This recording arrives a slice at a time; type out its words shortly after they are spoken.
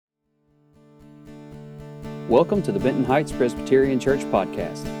Welcome to the Benton Heights Presbyterian Church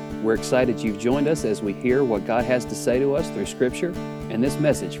podcast. We're excited you've joined us as we hear what God has to say to us through Scripture and this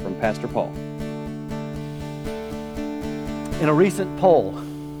message from Pastor Paul. In a recent poll,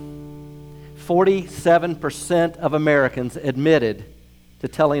 47% of Americans admitted to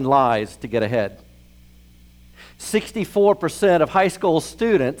telling lies to get ahead. 64% of high school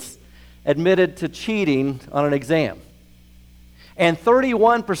students admitted to cheating on an exam. And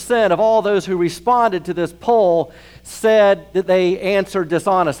 31% of all those who responded to this poll said that they answered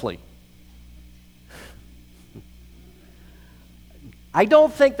dishonestly. I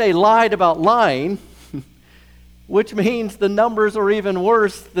don't think they lied about lying, which means the numbers are even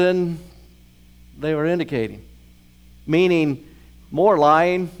worse than they were indicating. Meaning more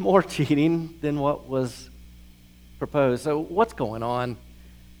lying, more cheating than what was proposed. So what's going on?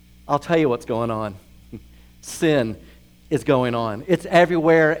 I'll tell you what's going on. Sin is going on. It's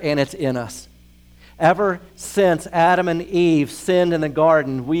everywhere and it's in us. Ever since Adam and Eve sinned in the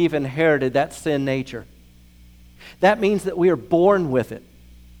garden, we've inherited that sin nature. That means that we are born with it.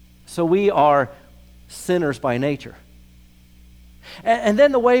 So we are sinners by nature. And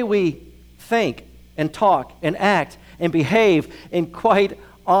then the way we think and talk and act and behave, and quite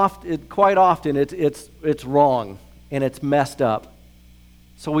often it's wrong and it's messed up.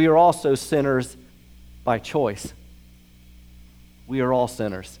 So we are also sinners by choice. We are all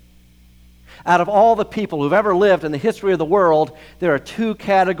sinners. Out of all the people who've ever lived in the history of the world, there are two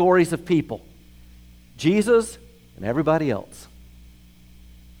categories of people: Jesus and everybody else.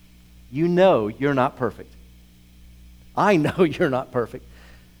 You know you're not perfect. I know you're not perfect.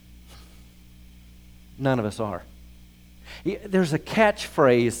 None of us are. There's a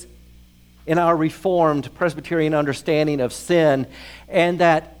catchphrase in our Reformed Presbyterian understanding of sin, and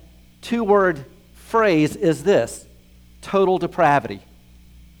that two-word phrase is this: total depravity.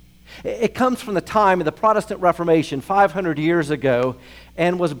 It comes from the time of the Protestant Reformation 500 years ago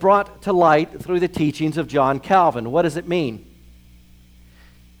and was brought to light through the teachings of John Calvin. What does it mean?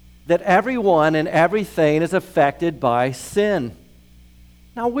 That everyone and everything is affected by sin.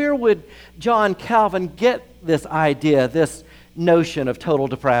 Now, where would John Calvin get this idea, this notion of total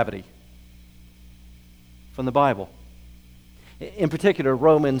depravity? From the Bible. In particular,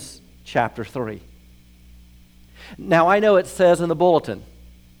 Romans chapter 3. Now, I know it says in the bulletin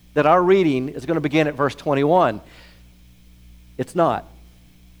that our reading is going to begin at verse 21. It's not.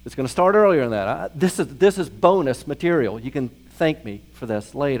 It's going to start earlier than that. This is bonus material. You can thank me for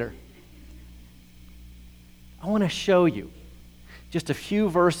this later. I want to show you just a few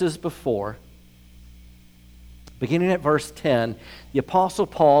verses before, beginning at verse 10, the Apostle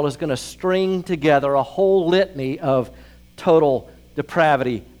Paul is going to string together a whole litany of total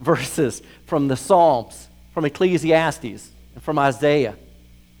depravity verses from the Psalms, from Ecclesiastes, and from Isaiah.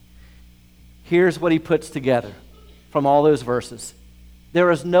 Here's what he puts together from all those verses.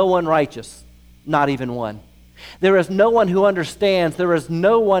 There is no one righteous, not even one. There is no one who understands. There is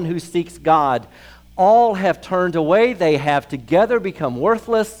no one who seeks God. All have turned away. They have together become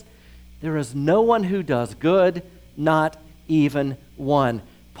worthless. There is no one who does good, not even one.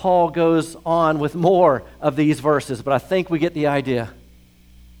 Paul goes on with more of these verses, but I think we get the idea.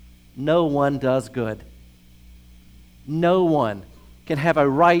 No one does good. No one can have a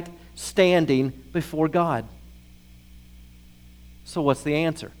right standing before God. So what's the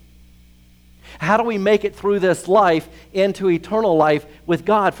answer? How do we make it through this life into eternal life with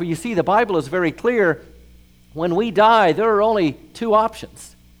God? For you see, the Bible is very clear. When we die, there are only two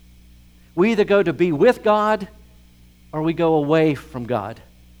options. We either go to be with God or we go away from God.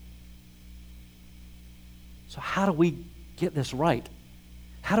 So how do we get this right?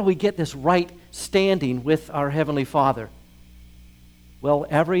 How do we get this right standing with our Heavenly Father? Well,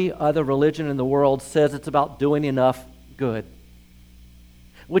 every other religion in the world says it's about doing enough good,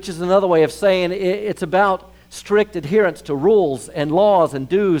 which is another way of saying it's about strict adherence to rules and laws and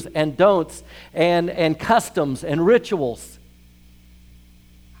do's and don'ts and customs and rituals.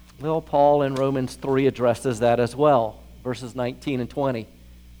 Well, Paul in Romans 3 addresses that as well, verses 19 and 20.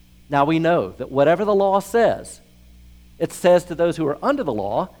 Now we know that whatever the law says, it says to those who are under the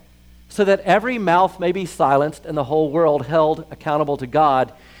law, so that every mouth may be silenced and the whole world held accountable to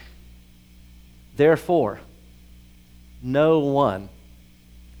God. Therefore, no one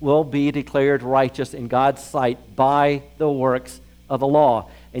will be declared righteous in God's sight by the works of the law.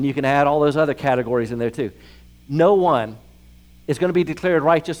 And you can add all those other categories in there too. No one is going to be declared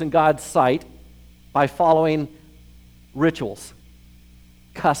righteous in God's sight by following rituals,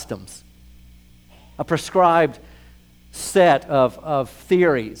 customs, a prescribed set of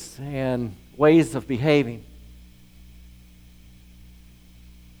theories and ways of behaving.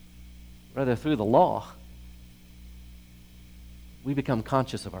 Rather, through the law, we become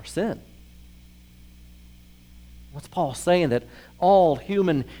conscious of our sin. What's Paul saying? That all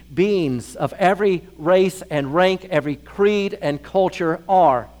human beings of every race and rank, every creed and culture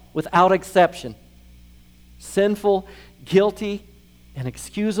are, without exception, sinful, guilty,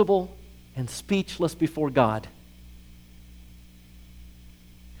 inexcusable, and speechless before God.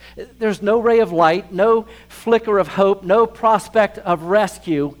 There's no ray of light, no flicker of hope, no prospect of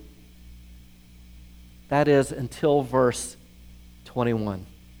rescue. That is until verse 21.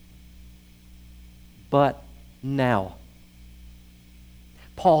 But now,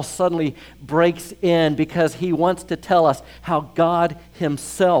 Paul suddenly breaks in because he wants to tell us how God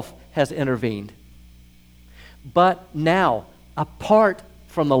himself has intervened. But now, apart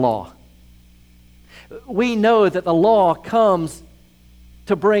from the law, we know that the law comes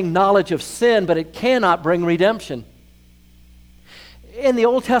to bring knowledge of sin, but it cannot bring redemption. In the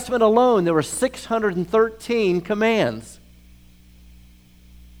Old Testament alone, there were 613 commands.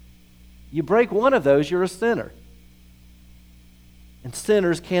 You break one of those, you're a sinner. And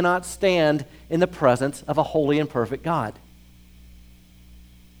sinners cannot stand in the presence of a holy and perfect God.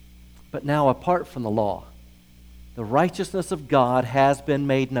 But now, apart from the law, the righteousness of God has been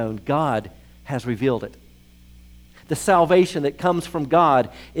made known. God has revealed it. The salvation that comes from God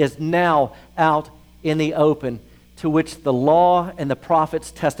is now out in the open, to which the law and the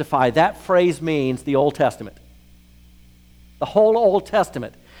prophets testify. That phrase means the Old Testament. The whole Old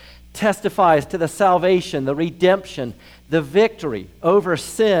Testament testifies to the salvation, the redemption, the victory over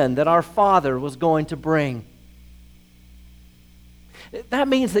sin that our Father was going to bring. That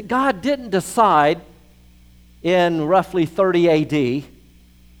means that God didn't decide in roughly 30 AD,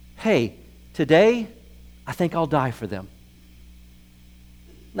 hey, today I think I'll die for them.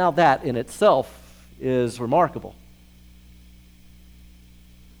 Now that in itself is remarkable.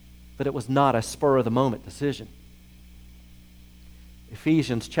 But it was not a spur-of-the-moment decision.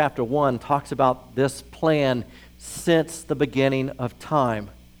 Ephesians chapter 1 talks about this plan since the beginning of time.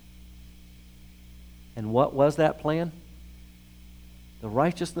 And what was that plan? The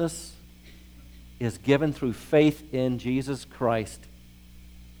righteousness is given through faith in Jesus Christ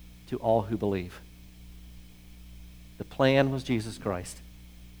to all who believe. The plan was Jesus Christ.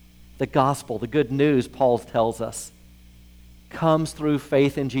 The gospel, the good news, Paul tells us, comes through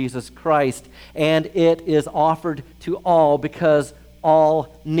faith in Jesus Christ, and it is offered to all because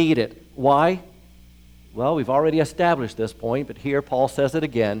all need it. Why? Well, we've already established this point, but here Paul says it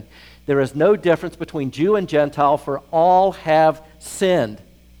again. There is no difference between Jew and Gentile, for all have sinned.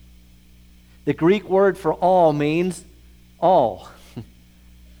 The Greek word for all means all.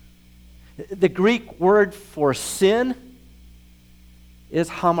 The Greek word for sin is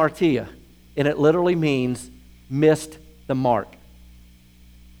hamartia, and it literally means missed the mark.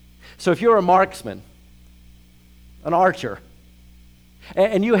 So if you're a marksman, an archer,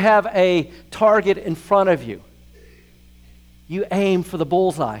 and you have a target in front of you, you aim for the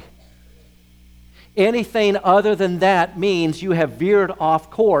bullseye. Anything other than that means you have veered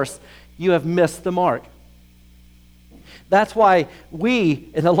off course, you have missed the mark. That's why we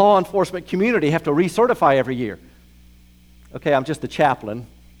in the law enforcement community have to recertify every year. Okay, I'm just a chaplain.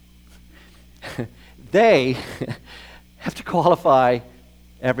 They have to qualify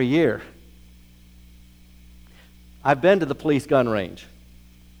every year. I've been to the police gun range.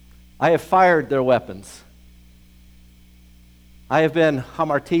 I have fired their weapons. I have been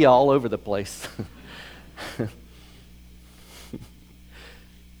hamartia all over the place.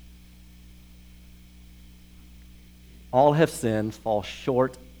 All have sinned, fall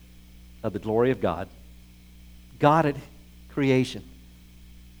short of the glory of God. God at creation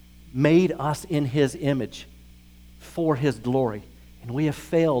made us in His image for His glory, and we have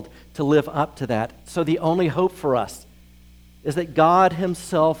failed to live up to that. So the only hope for us is that God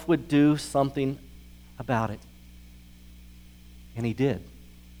Himself would do something about it. And He did.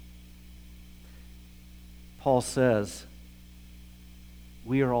 Paul says,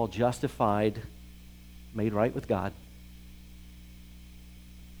 we are all justified, made right with God,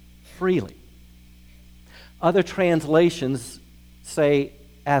 freely. Other translations say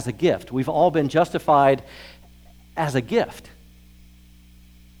as a gift. We've all been justified as a gift.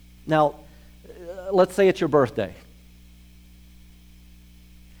 Now, let's say it's your birthday.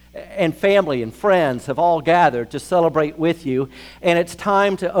 And family and friends have all gathered to celebrate with you, and it's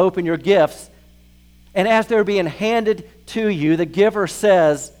time to open your gifts. And as they're being handed to you, the giver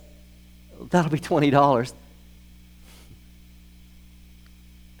says, that'll be $20.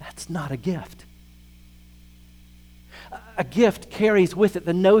 That's not a gift. A gift carries with it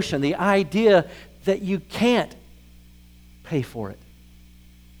the notion, the idea that you can't pay for it.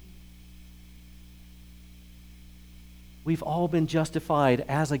 We've all been justified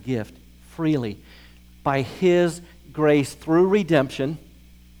as a gift, freely, by His grace through redemption.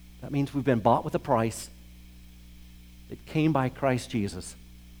 That means we've been bought with a price. It came by Christ Jesus.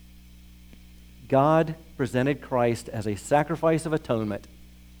 God presented Christ as a sacrifice of atonement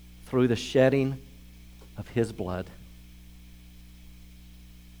through the shedding of His blood.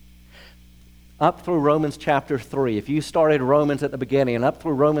 Up through Romans chapter 3, if you started Romans at the beginning, and up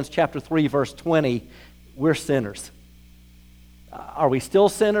through Romans chapter 3, verse 20, we're sinners. Are we still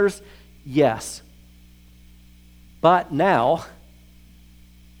sinners? Yes. But now,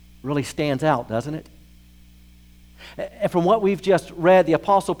 really stands out, doesn't it? And from what we've just read, the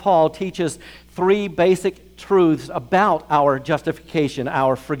Apostle Paul teaches three basic truths about our justification,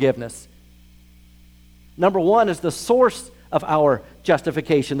 our forgiveness. Number one is the source of our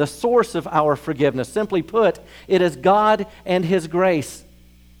justification, the source of our forgiveness. Simply put, it is God and His grace.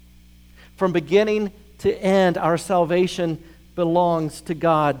 From beginning to end, our salvation belongs to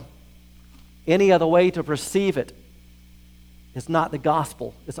God. Any other way to perceive it is not the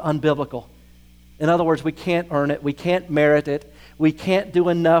gospel. It's unbiblical. In other words, we can't earn it. We can't merit it. We can't do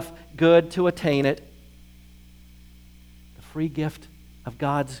enough good to attain it. The free gift of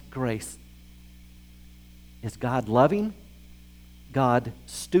God's grace is God loving, God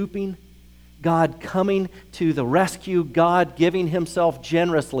stooping, God coming to the rescue, God giving Himself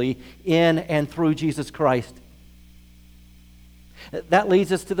generously in and through Jesus Christ. That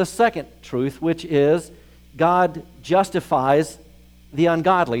leads us to the second truth, which is God justifies the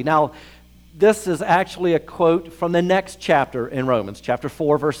ungodly. Now, this is actually a quote from the next chapter in Romans, chapter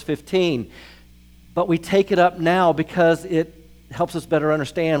 4, verse 15. But we take it up now because it helps us better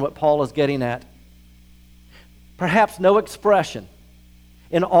understand what Paul is getting at. Perhaps no expression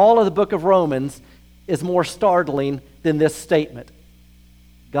in all of the book of Romans is more startling than this statement.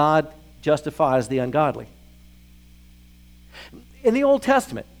 God justifies the ungodly. In the Old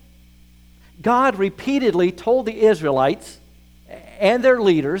Testament, God repeatedly told the Israelites and their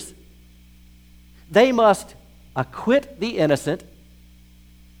leaders they must acquit the innocent,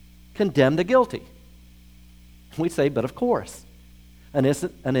 condemn the guilty. We say, but of course, an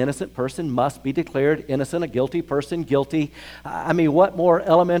innocent person must be declared innocent, a guilty person guilty. I mean, what more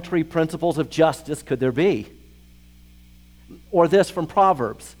elementary principles of justice could there be? Or this from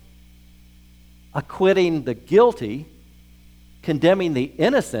Proverbs: acquitting the guilty, condemning the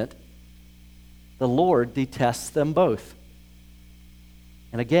innocent, the Lord detests them both.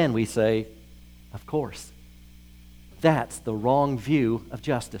 And again, we say, of course. That's the wrong view of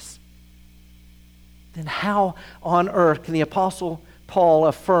justice. Then how on earth can the Apostle Paul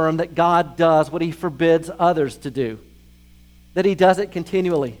affirm that God does what He forbids others to do? That He does it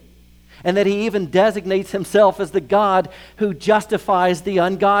continually? And that He even designates Himself as the God who justifies the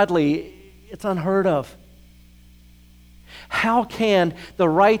ungodly? It's unheard of. How can the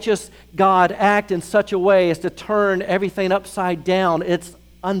righteous God act in such a way as to turn everything upside down? It's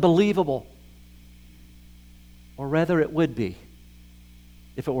unbelievable. Or rather, it would be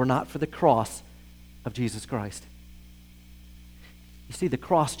if it were not for the cross of Jesus Christ. You see, the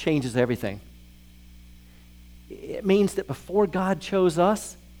cross changes everything. It means that before God chose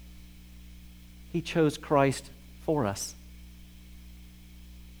us, He chose Christ for us.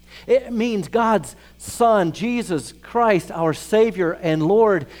 It means God's Son, Jesus Christ, our Savior and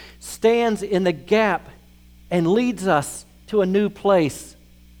Lord, stands in the gap and leads us to a new place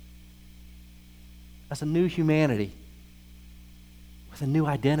as a new humanity with a new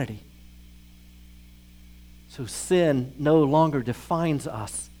identity. So sin no longer defines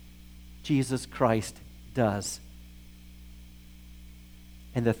us. Jesus Christ does.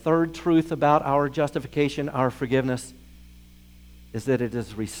 And the third truth about our justification, our forgiveness, is that it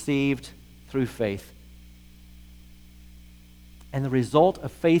is received through faith. And the result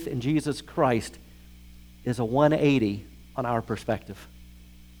of faith in Jesus Christ is a 180 on our perspective.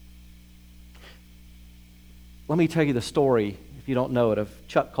 Let me tell you the story, if you don't know it, of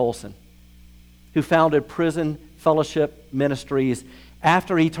Chuck Colson, who founded Prison Fellowship Ministries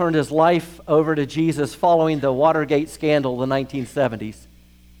after he turned his life over to Jesus following the Watergate scandal in the 1970s.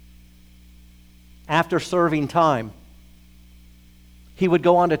 After serving time, he would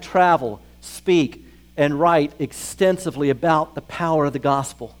go on to travel, speak, and write extensively about the power of the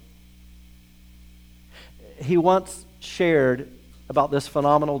gospel. He once shared about this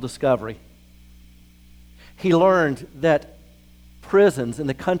phenomenal discovery. He learned that prisons in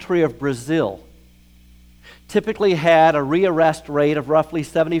the country of Brazil typically had a rearrest rate of roughly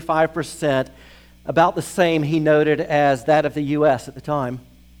 75%, about the same, he noted, as that of the U.S. at the time.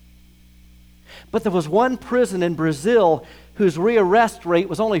 But there was one prison in Brazil whose rearrest rate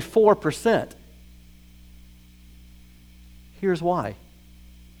was only 4%. Here's why.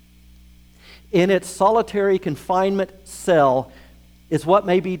 In its solitary confinement cell is what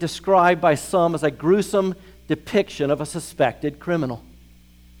may be described by some as a gruesome depiction of a suspected criminal.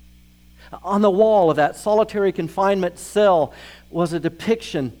 On the wall of that solitary confinement cell was a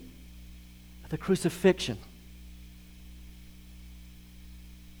depiction of the crucifixion,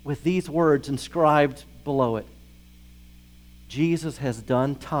 with these words inscribed below it: Jesus has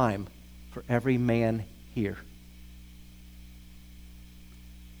done time for every man here.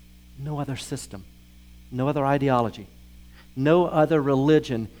 No other system, no other ideology, no other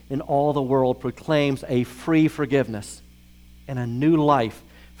religion in all the world proclaims a free forgiveness and a new life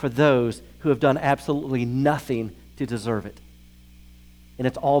for those who have done absolutely nothing to deserve it. And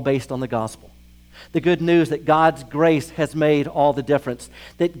it's all based on the gospel. The good news that God's grace has made all the difference,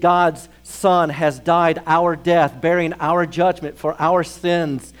 that God's Son has died our death, bearing our judgment for our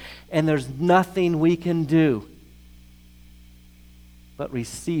sins, and there's nothing we can do but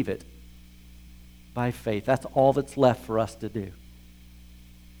receive it by faith. That's all that's left for us to do.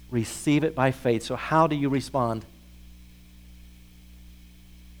 Receive it by faith. So how do you respond?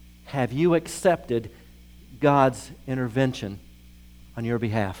 Have you accepted God's intervention on your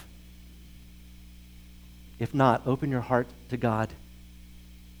behalf? If not, open your heart to God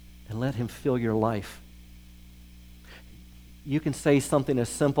and let Him fill your life. You can say something as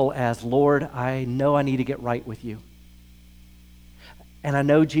simple as, Lord, I know I need to get right with you. And I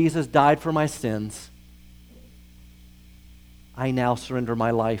know Jesus died for my sins. I now surrender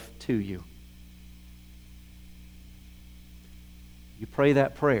my life to you. You pray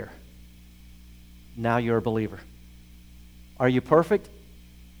that prayer. Now you're a believer. Are you perfect?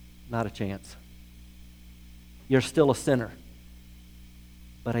 Not a chance. You're still a sinner,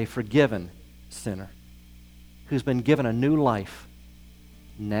 but a forgiven sinner who's been given a new life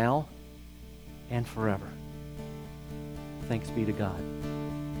now and forever. Thanks be to God.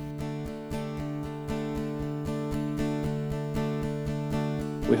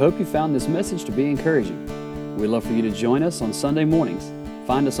 We hope you found this message to be encouraging. We'd love for you to join us on Sunday mornings.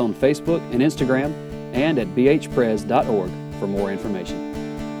 Find us on Facebook and Instagram and at bhpres.org for more information.